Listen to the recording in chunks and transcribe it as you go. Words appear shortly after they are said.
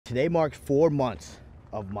Today marks 4 months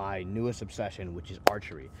of my newest obsession, which is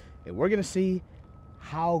archery. And we're gonna see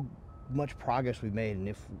how much progress we've made and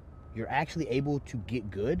if you're actually able to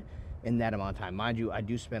get good in that amount of time. Mind you, I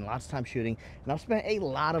do spend lots of time shooting, and I've spent a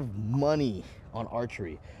lot of money on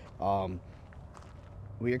archery.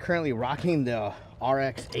 We are currently rocking the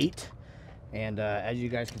RX-8, and as you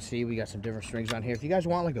guys can see, we got some different strings on here. If you guys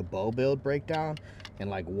want like a bow build breakdown and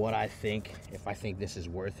like what I think, if I think this is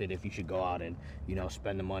worth it, if you should go out and, you know,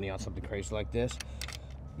 spend the money on something crazy like this,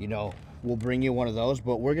 you know, we'll bring you one of those.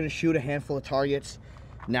 But we're gonna shoot a handful of targets.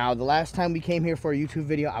 Now, the last time we came here for a YouTube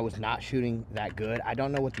video, I was not shooting that good. I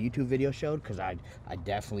don't know what the YouTube video showed, because I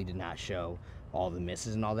definitely did not show all the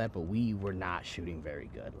misses and all that, but we were not shooting very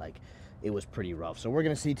good. Like, it was pretty rough. So we're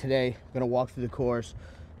gonna see today, gonna walk through the course,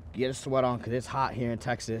 get a sweat on, because it's hot here in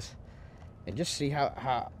Texas, and just see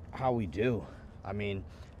how we do. I mean,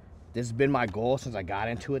 this has been my goal since I got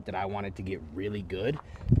into it, that I wanted to get really good,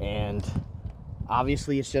 and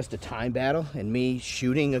obviously it's just a time battle, and me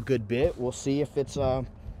shooting a good bit, we'll see if it's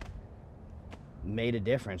made a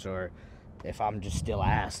difference or if I'm just still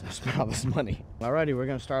ass and I spent all this money. Alrighty, we're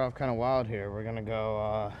gonna start off kind of wild here. We're gonna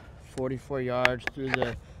go 44 yards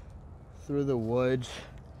through the woods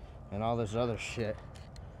and all this other shit.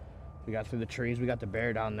 We got through the trees, we got the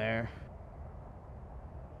bear down there.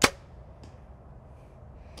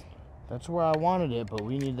 That's where I wanted it, but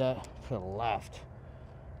we need that to the left.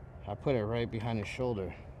 I put it right behind his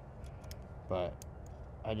shoulder, but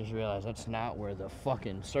I just realized that's not where the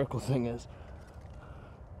fucking circle thing is.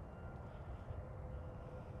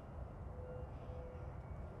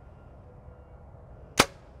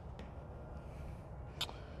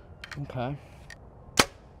 Okay.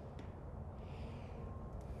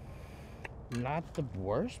 Not the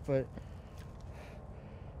worst, but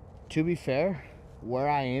to be fair, where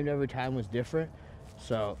I aimed every time was different.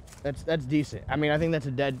 So that's decent. I mean, I think that's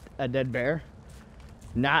a dead bear.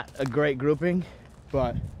 Not a great grouping,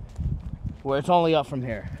 but where it's only up from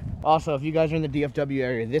here. Also, if you guys are in the DFW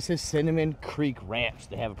area, this is Cinnamon Creek Ranch.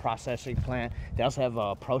 They have a processing plant. They also have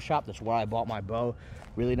a pro shop. That's where I bought my bow.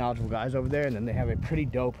 Really knowledgeable guys over there, and then they have a pretty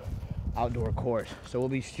dope outdoor course. So we'll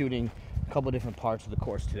be shooting a couple different parts of the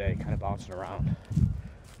course today, kind of bouncing around.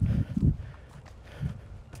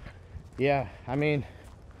 Yeah, I mean,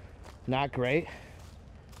 not great.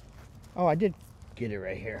 Oh, I did get it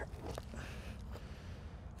right here.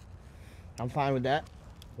 I'm fine with that.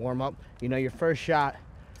 Warm up. You know, your first shot,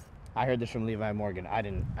 I heard this from Levi Morgan. I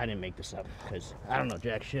didn't make this up, because I don't know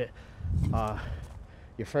jack shit.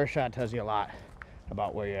 Your first shot tells you a lot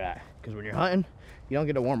about where you're at, because when you're hunting, you don't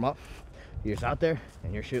get to warm up. You're just out there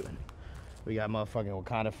and you're shooting. We got motherfucking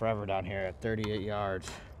Wakanda Forever down here at 38 yards.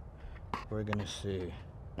 We're gonna see.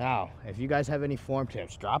 Now, if you guys have any form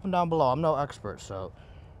tips, drop them down below. I'm no expert, so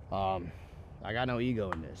I got no ego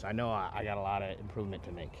in this. I know I got a lot of improvement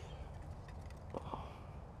to make.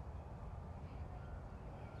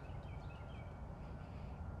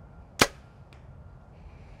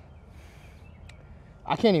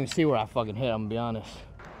 I can't even see where I fucking hit, I'm gonna be honest.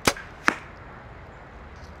 I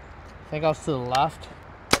think I was to the left.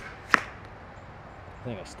 I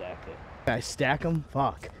think I stacked it. Did I stack them?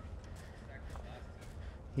 Fuck.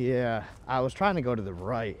 Yeah, I was trying to go to the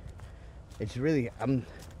right. It's really,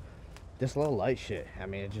 this low light shit. I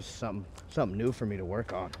mean, it's just something new for me to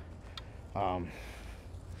work on.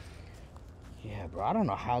 Yeah, bro, I don't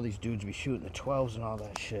know how these dudes be shooting the 12s and all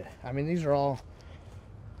that shit. I mean, these are all,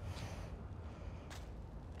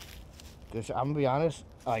 I'm gonna be honest,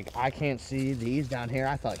 like, I can't see these down here.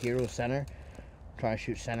 I thought here was center. I'm trying to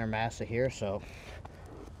shoot center mass to here, so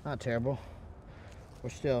not terrible.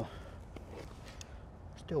 We're still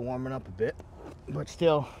warming up a bit, but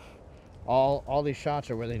still, all these shots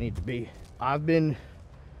are where they need to be. I've been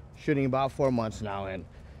shooting about 4 months now, and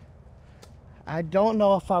I don't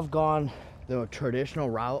know if I've gone the traditional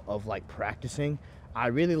route of like practicing. I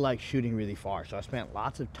really like shooting really far, so I spent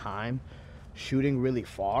lots of time shooting really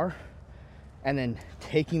far, and then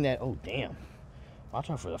taking that, oh damn, watch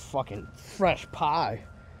out for the fucking fresh pie.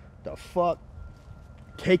 The fuck?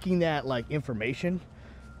 Taking that like information,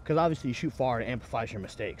 because obviously you shoot far, it amplifies your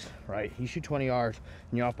mistakes, right? You shoot 20 yards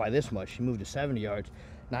and you're off by this much. You move to 70 yards,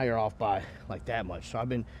 now you're off by like that much. So I've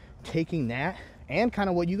been taking that and kind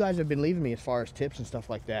of what you guys have been leaving me as far as tips and stuff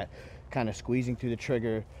like that, kind of squeezing through the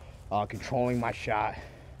trigger, controlling my shot,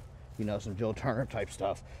 you know, some Joe Turner type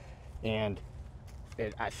stuff. And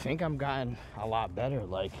I think I'm gotten a lot better.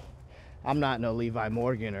 Like, I'm not no Levi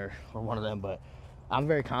Morgan or one of them, but I'm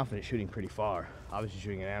very confident shooting pretty far. Obviously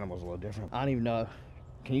shooting an animal is a little different. I don't even know.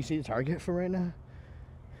 Can you see the target for right now?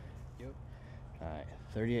 Yep. All right,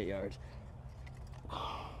 38 yards.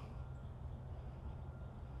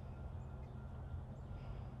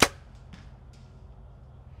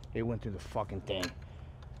 It went through the fucking thing.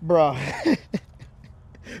 Bro.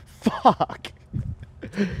 Fuck.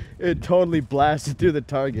 It totally blasted through the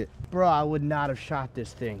target. Bro, I would not have shot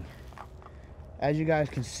this thing. As you guys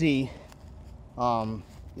can see,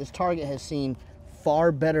 this target has seen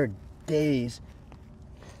far better days.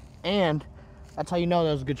 And that's how you know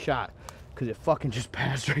that was a good shot. Because it fucking just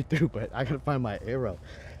passed right through, but I gotta find my arrow.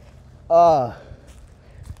 Oh,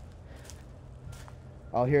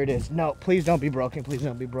 here it is. No, please don't be broken. Please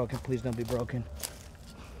don't be broken. Please don't be broken.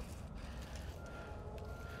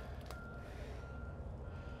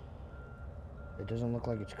 It doesn't look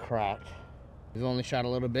like it's cracked. We've only shot a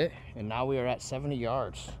little bit, and now we are at 70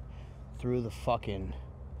 yards through the fucking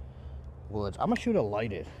woods. I'm gonna shoot a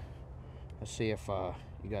lighted. Let's see if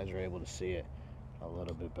you guys are able to see it a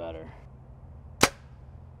little bit better.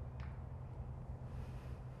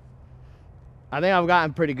 I think I've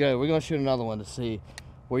gotten pretty good. We're gonna shoot another one to see.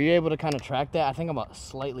 Were you able to kind of track that? I think I'm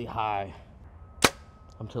slightly high.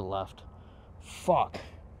 I'm to the left. Fuck.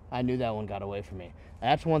 I knew that one got away from me.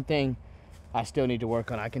 That's one thing I still need to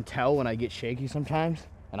work on. I can tell when I get shaky sometimes,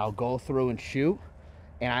 and I'll go through and shoot,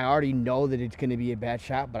 and I already know that it's gonna be a bad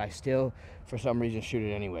shot, but I still, for some reason, shoot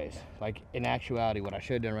it anyways. Like, in actuality, what I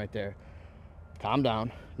should have done right there, calm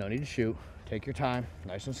down, no need to shoot, take your time,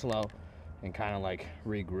 nice and slow, and kind of like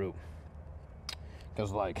regroup.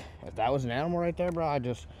 Because like, if that was an animal right there, bro, I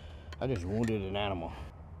just wounded an animal.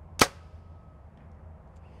 I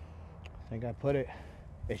think I put it,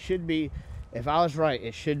 it should be, if I was right,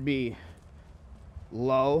 it should be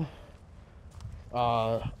low,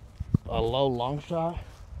 a low long shot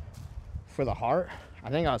for the heart. I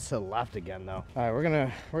think I was to the left again though. All right, we're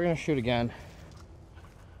gonna shoot again.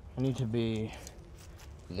 I need to be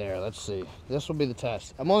there. Let's see. This will be the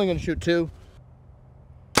test. I'm only gonna shoot 2.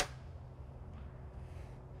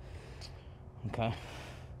 Okay.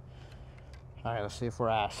 All right, let's see if we're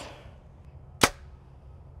ass.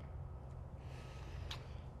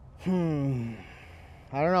 I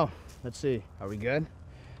don't know. Let's see. Are we good?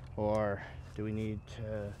 Or do we need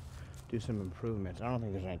to do some improvements? I don't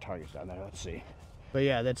think there's any targets down there. Let's see. But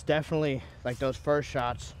yeah, that's definitely like those first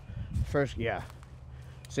shots. Yeah.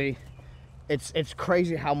 See, it's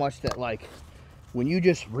crazy how much that, like, when you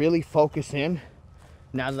just really focus in,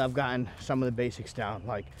 now that I've gotten some of the basics down,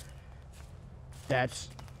 like, that's,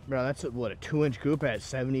 bro, that's what, a 2-inch group at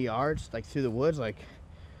 70 yards, like through the woods. Like,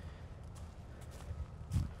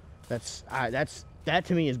 that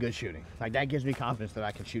to me is good shooting. Like, that gives me confidence that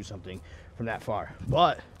I can shoot something from that far.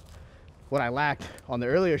 But what I lacked on the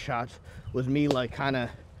earlier shots was me like kind of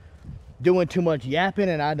doing too much yapping,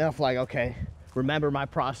 and I enough like, okay, remember my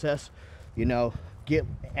process, you know, get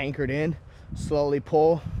anchored in, slowly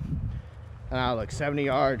pull, and I was like 70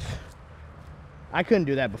 yards. I couldn't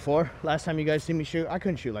do that before. Last time you guys see me shoot, I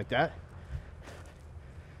couldn't shoot like that.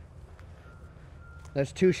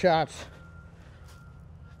 There's 2 shots.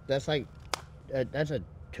 That's like, that's a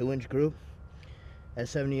 2-inch group at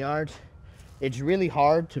 70 yards. It's really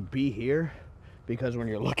hard to be here because when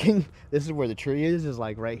you're looking, this is where the tree is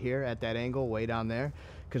like right here at that angle, way down there.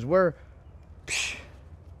 Because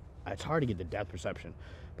it's hard to get the depth perception,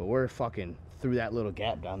 but we're fucking through that little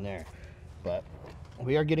gap down there. But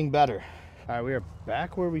we are getting better. All right, we are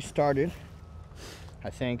back where we started. I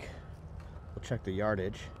think we'll check the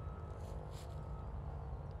yardage.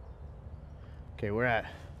 Okay, we're at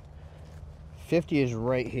 50 is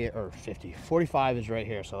right here, or 45 is right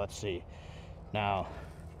here, so let's see. Now,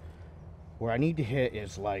 where I need to hit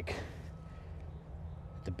is like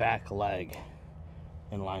the back leg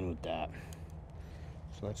in line with that.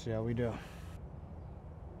 So let's see how we do.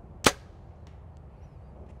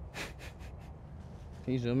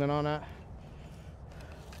 Can you zoom in on that?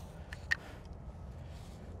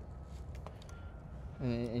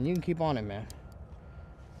 And you can keep on it, man.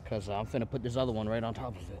 Because I'm finna put this other one right on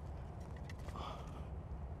top of it.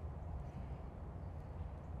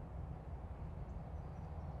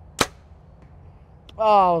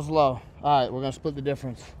 Oh, it was low. Alright, we're gonna split the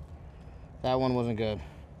difference. That one wasn't good.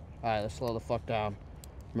 Alright, let's slow the fuck down.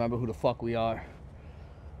 Remember who the fuck we are.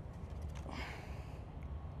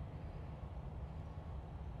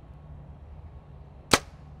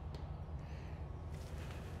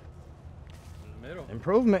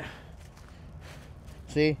 Improvement.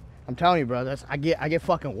 See, I'm telling you, bro. I get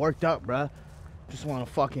fucking worked up, bro. Just want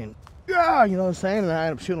to fucking, yeah, you know what I'm saying? And I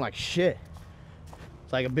end up shooting like shit.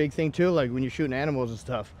 It's like a big thing too, like when you're shooting animals and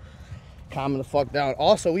stuff. Calming the fuck down.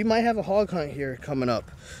 Also, we might have a hog hunt here coming up,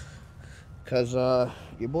 cause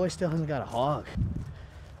your boy still hasn't got a hog.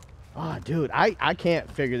 Ah, oh, dude, I can't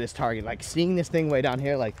figure this target. Like, seeing this thing way down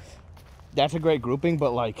here, like, that's a great grouping,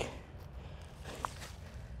 but like,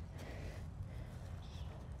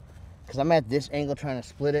 because I'm at this angle trying to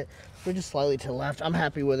split it. We're just slightly to the left. I'm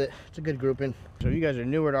happy with it. It's a good grouping. So if you guys are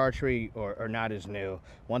newer to archery or not as new,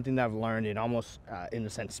 one thing that I've learned in almost, in a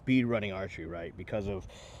sense, speed running archery, right? Because of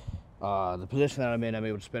the position that I'm in, I'm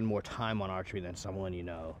able to spend more time on archery than someone, you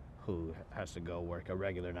know, who has to go work a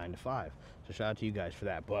regular 9 to 5. So shout out to you guys for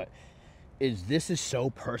that. But this is so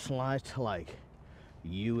personalized to like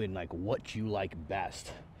you and like what you like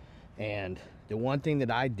best. And the one thing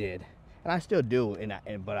that I did, and I still do,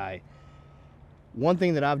 one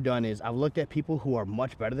thing that I've done is I've looked at people who are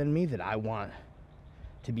much better than me that I want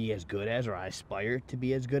to be as good as, or I aspire to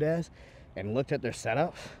be as good as, and looked at their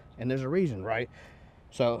setups, and there's a reason, right?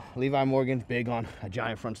 So Levi Morgan's big on a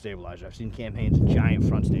giant front stabilizer. I've seen campaigns giant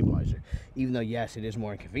front stabilizer. Even though, yes, it is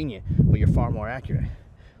more inconvenient, but you're far more accurate.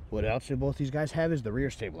 What else do both these guys have is the rear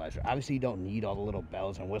stabilizer. Obviously, you don't need all the little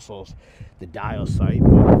bells and whistles, the dial sight,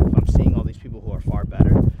 but if I'm seeing all these people who are far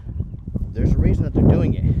better, there's a reason that they're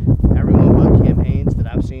doing it. Everyone but campaigns that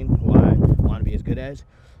I've seen who I want to be as good as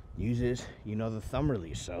uses, you know, the thumb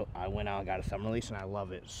release. So I went out and got a thumb release, and I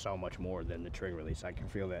love it so much more than the trigger release. I can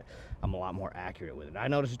feel that I'm a lot more accurate with it. I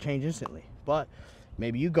notice a change instantly. But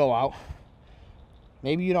maybe you go out,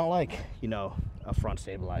 maybe you don't like, you know, a front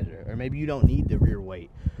stabilizer, or maybe you don't need the rear weight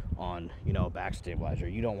on, you know, a back stabilizer.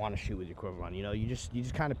 You don't want to shoot with your quiver on. You know, you just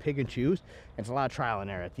kind of pick and choose. It's a lot of trial and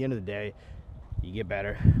error. At the end of the day, you get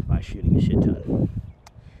better by shooting a shit ton.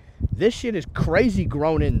 This shit is crazy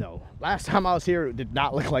grown in though. Last time I was here, it did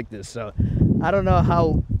not look like this. So I don't know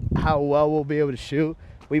how well we'll be able to shoot.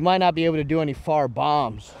 We might not be able to do any far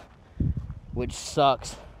bombs, which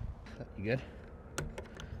sucks. You good?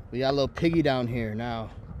 We got a little piggy down here now.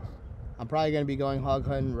 I'm probably gonna be going hog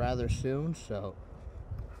hunting rather soon, so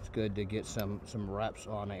it's good to get some reps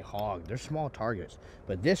on a hog. They're small targets,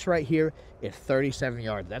 but this right here is 37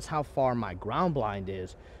 yards. That's how far my ground blind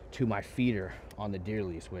is to my feeder on the deer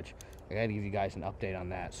lease, which I gotta give you guys an update on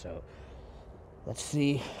that. So let's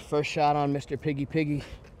see. First shot on Mr. Piggy.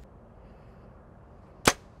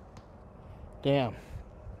 Damn,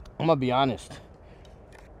 I'm gonna be honest.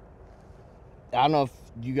 I don't know if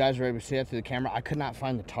you guys were able to see that through the camera. I could not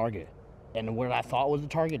find the target, and what I thought was the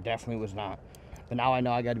target definitely was not. But now I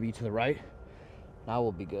know I got to be to the right. Now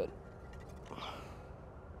we'll be good.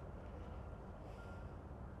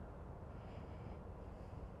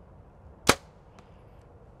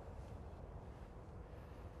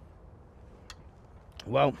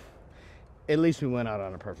 Well, at least we went out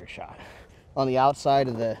on a perfect shot. On the outside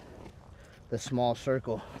of the small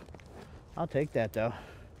circle. I'll take that though,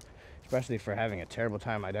 especially for having a terrible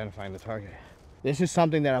time identifying the target. This is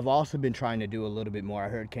something that I've also been trying to do a little bit more. I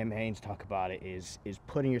heard Kim Haynes talk about it, is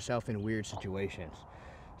putting yourself in weird situations.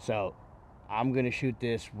 So I'm gonna shoot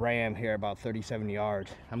this ram here about 37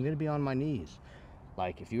 yards. I'm gonna be on my knees.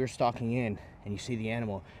 Like if you were stalking in and you see the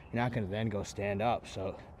animal, you're not gonna then go stand up.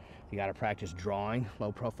 So you gotta practice drawing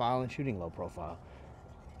low profile and shooting low profile.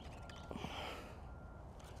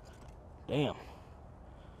 Damn,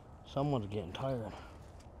 someone's getting tired.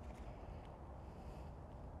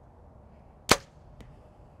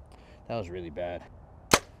 That was really bad.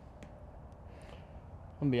 I'm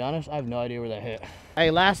gonna be honest, I have no idea where that hit. Hey,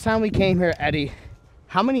 last time we came here, Eddie,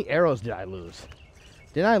 how many arrows did I lose?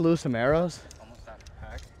 Didn't I lose some arrows? Almost that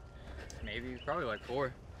pack. Maybe, probably like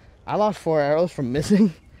 4. I lost 4 arrows from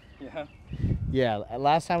missing. Yeah. Yeah,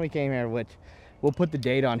 last time we came here, which we'll put the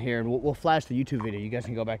date on here, and we'll flash the YouTube video. You guys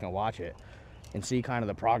can go back and watch it and see kind of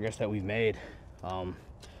the progress that we've made.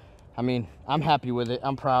 I mean, I'm happy with it.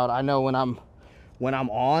 I'm proud. I know when I'm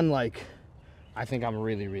on, like, I think I'm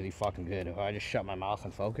really, really fucking good if I just shut my mouth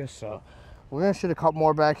and focus. So we're gonna shoot a couple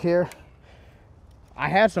more back here. I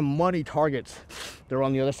had some money targets that are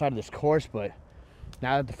on the other side of this course, but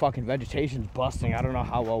now that the fucking vegetation's busting, I don't know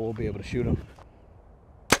how well we'll be able to shoot them.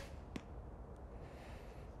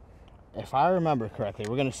 If I remember correctly,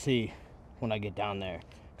 we're gonna see when I get down there,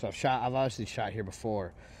 because I've obviously shot here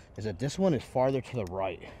before, is that this one is farther to the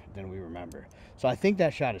right than we remember. So I think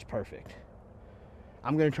that shot is perfect.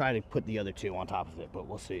 I'm gonna try to put the other 2 on top of it, but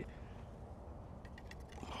we'll see.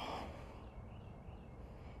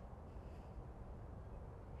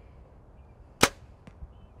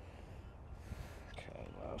 Okay,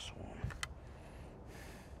 last one.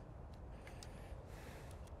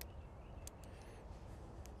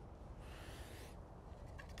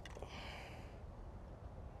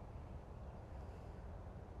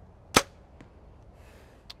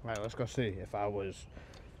 All right, let's go see if I was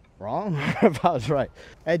wrong or if I was right.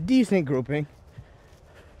 A decent grouping,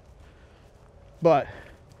 but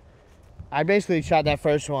I basically shot that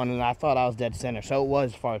first one and I thought I was dead center, so it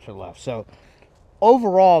was far to the left. So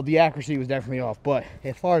overall, the accuracy was definitely off, but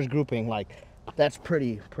as far as grouping, like, That's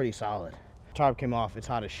pretty solid. Tarp came off, it's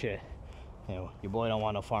hot as shit. You know, your boy don't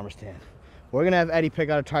want no farmer stand. We're gonna have Eddie pick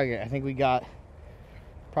out a target. I think we got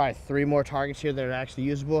probably 3 more targets here that are actually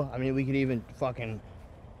usable. I mean, we could even fucking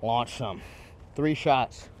launch some. 3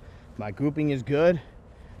 shots. My grouping is good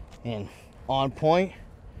and on point.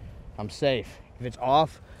 I'm safe. If it's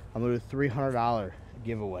off, I'm gonna do a $300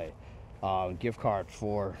 giveaway. Gift card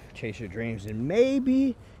for Chase Your Dreams, and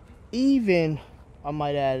maybe even I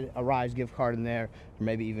might add a Rise gift card in there, or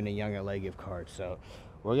maybe even a YLA gift card. So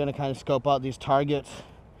we're gonna kind of scope out these targets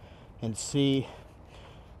and see.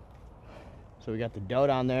 So we got the doe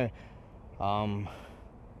down there.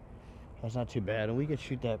 That's not too bad, and we could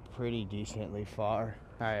shoot that pretty decently far.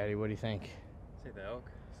 All right, Eddie, what do you think? Say the elk,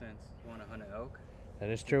 since you want to hunt an elk. That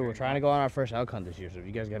is true. We're trying to go on our first elk hunt this year, so if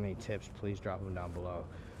you guys got any tips, please drop them down below.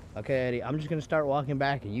 Okay, Eddie, I'm just gonna start walking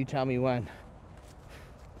back, and you tell me when.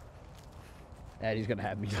 Eddie's gonna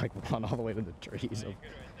have me like run all the way to the trees. Yeah, good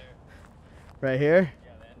right there. Right here?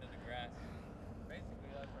 Yeah, the end of the grass. Basically,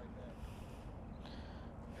 that's right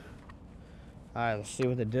there. All right, let's see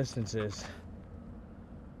what the distance is.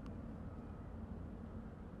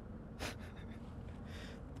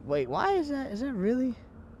 Wait, why is that? Is that really?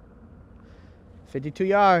 52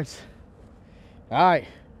 yards. All right.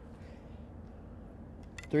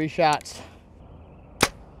 3 shots.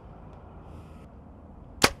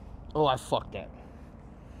 Oh, I fucked that.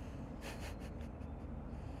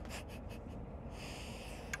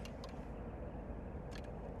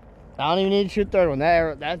 I don't even need to shoot third one.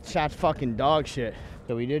 That shot's fucking dog shit.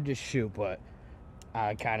 So we did just shoot, but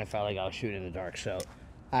I kind of felt like I was shooting in the dark. So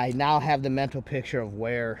I now have the mental picture of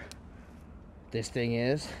where this thing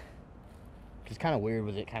is. It's kind of weird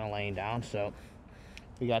with it kind of laying down. So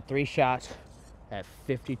we got 3 shots at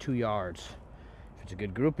 52 yards. If it's a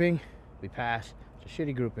good grouping, we pass. It's a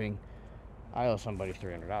shitty grouping, I owe somebody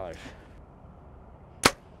 $300.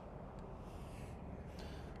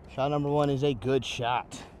 Shot number 1 is a good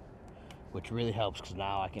shot, which really helps because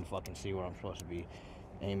now I can fucking see where I'm supposed to be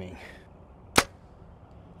aiming.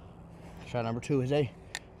 Shot number 2 is a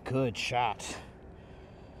good shot.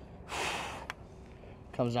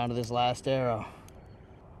 Comes down to this last arrow.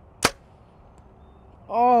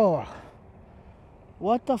 Oh,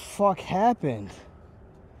 what the fuck happened?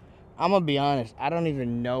 I'm gonna be honest, I don't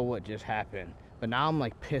even know what just happened, but now I'm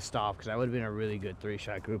like pissed off because that would have been a really good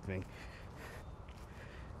 3-shot grouping.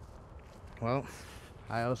 Well,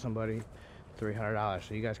 I owe somebody $300,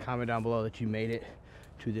 so you guys comment down below that you made it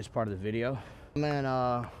to this part of the video. Man,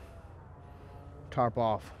 tarp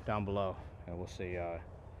off down below, and we'll see.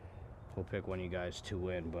 We'll pick one of you guys to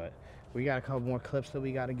win, but we got a couple more clips that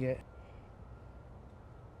we got to get.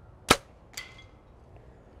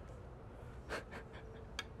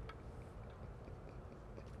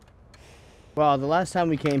 Well, the last time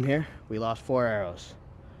we came here, we lost 4 arrows.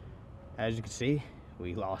 As you can see,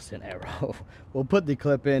 we lost an arrow. We'll put the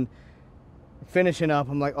clip in. Finishing up,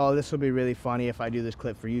 I'm like, oh, this will be really funny if I do this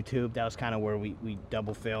clip for YouTube. That was kind of where we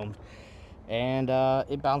double filmed. And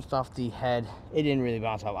it bounced off the head. It didn't really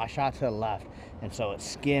bounce off. I shot to the left, and so it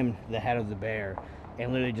skimmed the head of the bear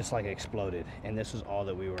and literally just like exploded. And this is all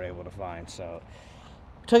that we were able to find. So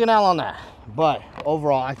took an L on that. But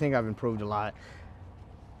overall, I think I've improved a lot.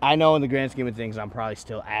 I know in the grand scheme of things, I'm probably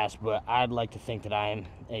still ass, but I'd like to think that I am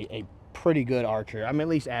a pretty good archer. I'm at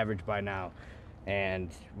least average by now.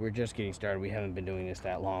 And we're just getting started. We haven't been doing this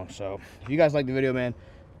that long. So if you guys like the video, man,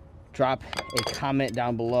 drop a comment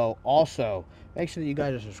down below. Also, make sure that you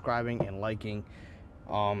guys are subscribing and liking.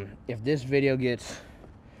 If this video gets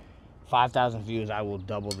 5,000 views, I will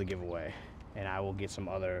double the giveaway, and I will get some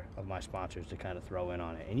other of my sponsors to kind of throw in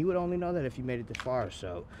on it. And you would only know that if you made it this far,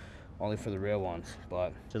 so only for the real ones.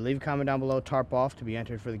 But so leave a comment down below, tarp off, to be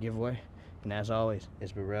entered for the giveaway. And as always,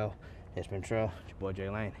 it's been real, it's been true. It's your boy Jay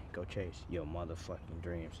Lane. Go chase your motherfucking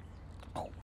dreams.